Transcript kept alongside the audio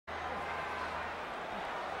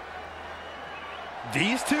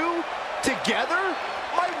these two together?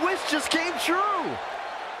 My wish just came true.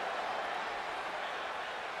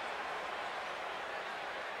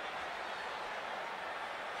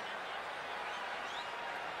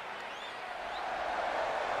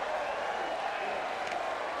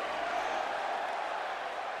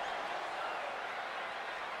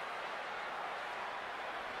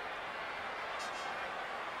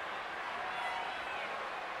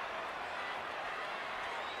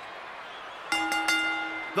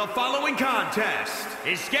 The following contest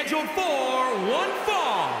is scheduled for one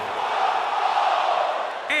fall.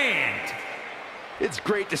 And it's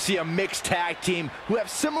great to see a mixed tag team who have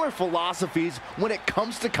similar philosophies when it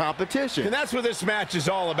comes to competition. And that's what this match is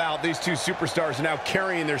all about. These two superstars are now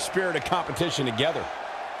carrying their spirit of competition together.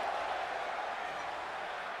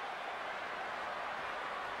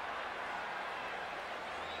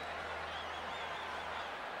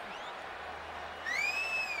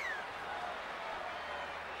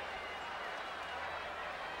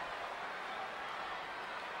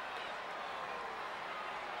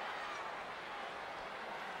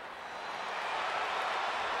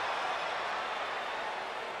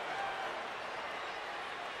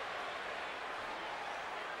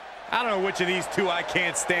 I don't know which of these two I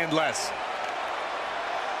can't stand less.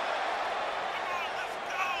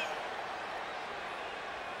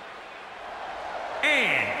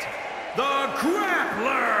 And the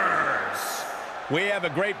Grapplers. We have a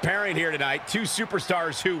great pairing here tonight. Two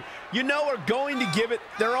superstars who, you know, are going to give it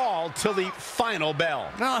their all till the final bell.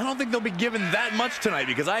 No, I don't think they'll be given that much tonight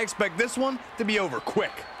because I expect this one to be over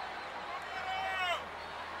quick.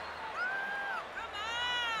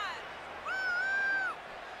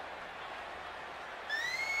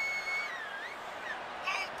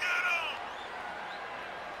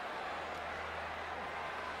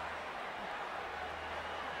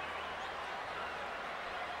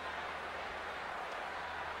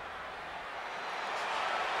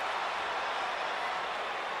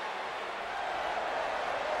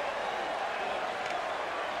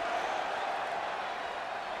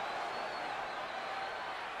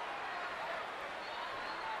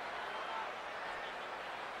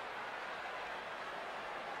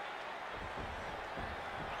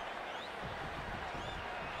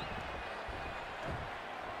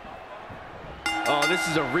 Oh, this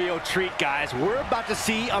is a real treat, guys. We're about to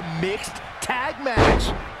see a mixed tag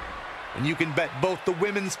match. And you can bet both the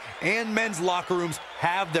women's and men's locker rooms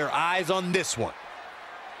have their eyes on this one.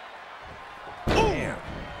 Damn.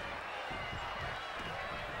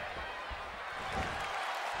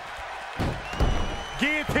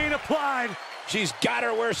 Guillotine applied. She's got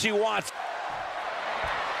her where she wants.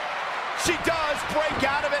 She does break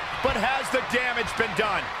out of it, but has the damage been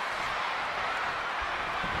done?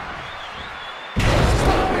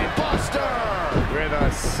 With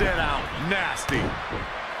a sit-out. Nasty.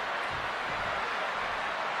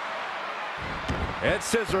 Head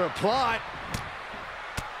scissor applied.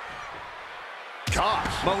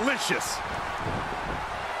 Gosh, malicious.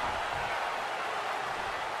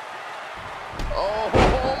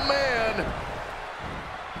 Oh, man.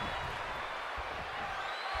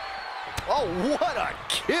 Oh, what a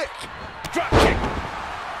kick. Drop kick.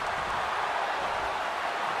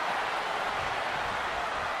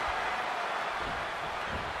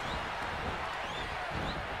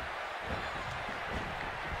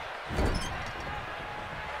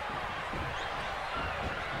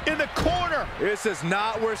 In the corner. This is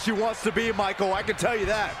not where she wants to be, Michael. I can tell you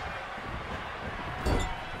that.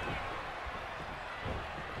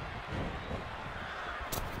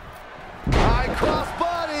 High cross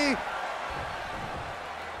body.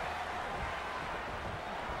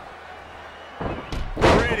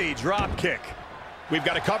 Pretty drop kick. We've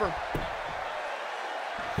got to cover.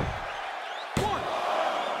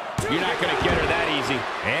 You're not going to get her that easy.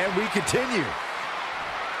 And we continue.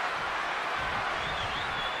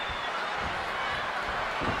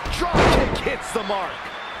 Drop kick hits the mark.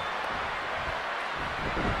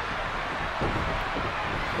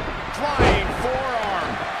 Flying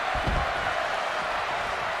forearm.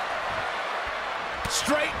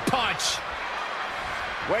 Straight punch.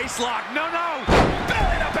 Waist lock. No, no.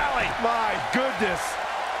 Belly to belly. My goodness.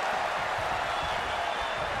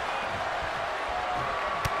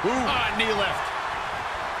 Knee lift.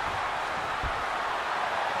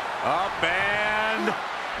 Up and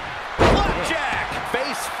blackjack.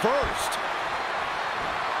 Face first.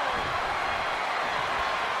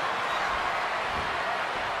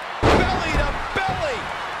 Belly to belly.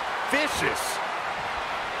 Vicious.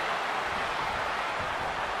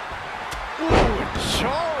 Ooh,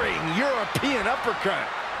 jarring European uppercut.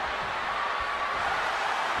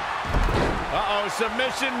 Uh-oh,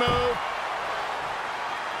 submission move.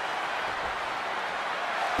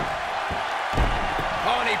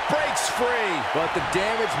 he breaks free. But the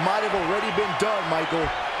damage might have already been done, Michael.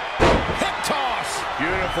 Hip toss.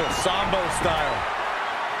 Beautiful Sambo style.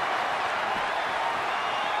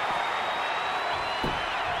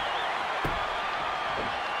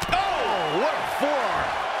 Oh, what a forearm.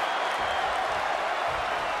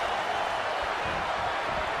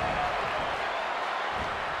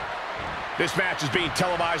 This match is being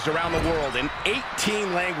televised around the world in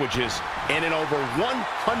 18 languages and in over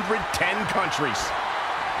 110 countries.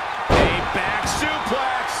 A back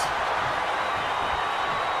suplex.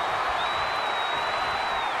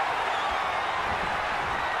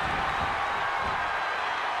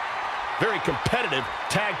 Very competitive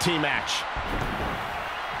tag team match.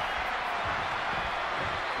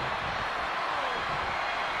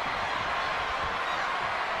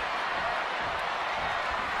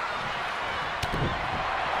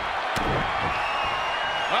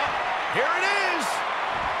 Here it is.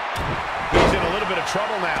 He's in a little bit of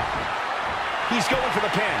trouble now. He's going for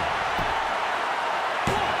the pin.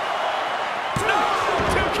 No!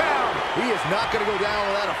 2 count. He is not going to go down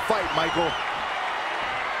without a fight, Michael.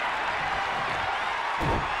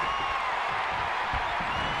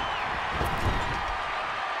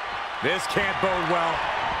 This can't bode well.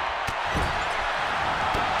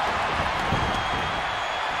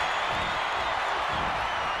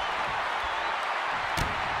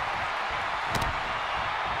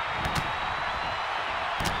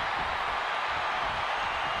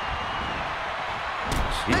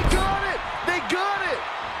 They got it! They got it!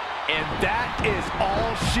 And that is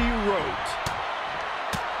all she wrote.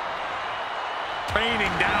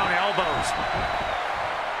 Raining down elbows.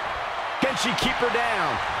 Can she keep her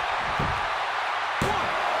down? 1,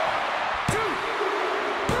 2,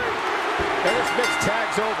 3. And this mixed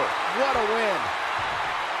tag's over. What a win.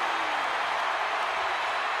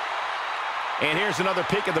 And here's another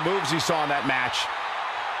peek at the moves he saw in that match.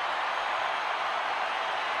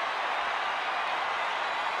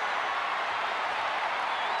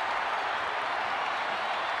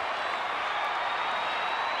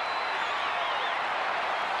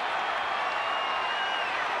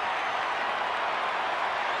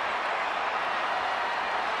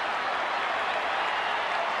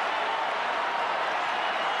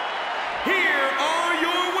 Here are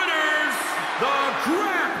your winners, the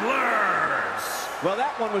Grapplers. Well,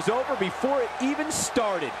 that one was over before it even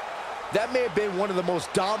started. That may have been one of the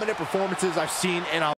most dominant performances I've seen in a